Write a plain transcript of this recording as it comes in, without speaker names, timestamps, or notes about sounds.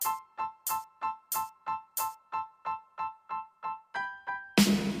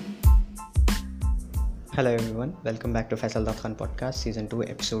Hello everyone, welcome back to Faisal Khan podcast season 2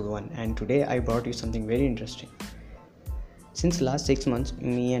 episode 1, and today I brought you something very interesting. Since last 6 months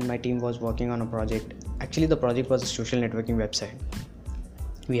me and my team was working on a project. Actually the project was a social networking website.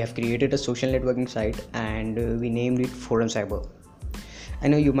 We have created a social networking site and we named it Forum Cyber. I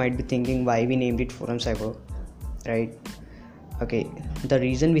know you might be thinking why we named it Forum Cyber, right? Okay, the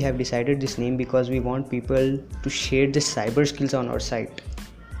reason we have decided this name because we want people to share the cyber skills on our site.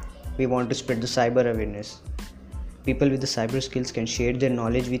 We want to spread the cyber awareness. People with the cyber skills can share their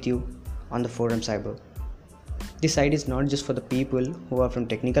knowledge with you on the Forum Cyber. This site is not just for the people who are from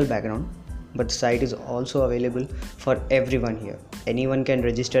technical background, but the site is also available for everyone here. Anyone can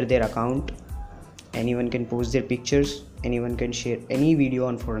register their account, anyone can post their pictures, anyone can share any video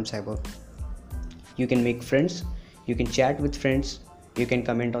on Forum Cyber. You can make friends, you can chat with friends, you can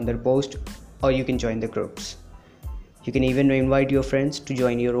comment on their post, or you can join the groups. You can even invite your friends to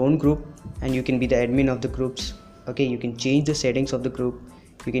join your own group and you can be the admin of the groups. Okay, you can change the settings of the group.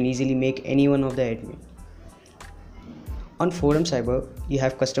 You can easily make anyone of the admin. On Forum Cyber, you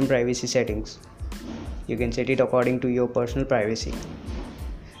have custom privacy settings. You can set it according to your personal privacy.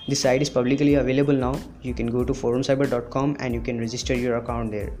 The site is publicly available now. You can go to forumcyber.com and you can register your account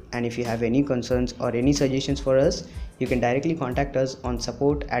there. And if you have any concerns or any suggestions for us, you can directly contact us on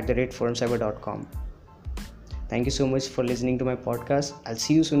support@forumcyber.com. Thank you so much for listening to my podcast. I'll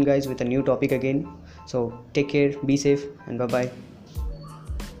see you soon guys with a new topic again. So take care, be safe, and bye bye.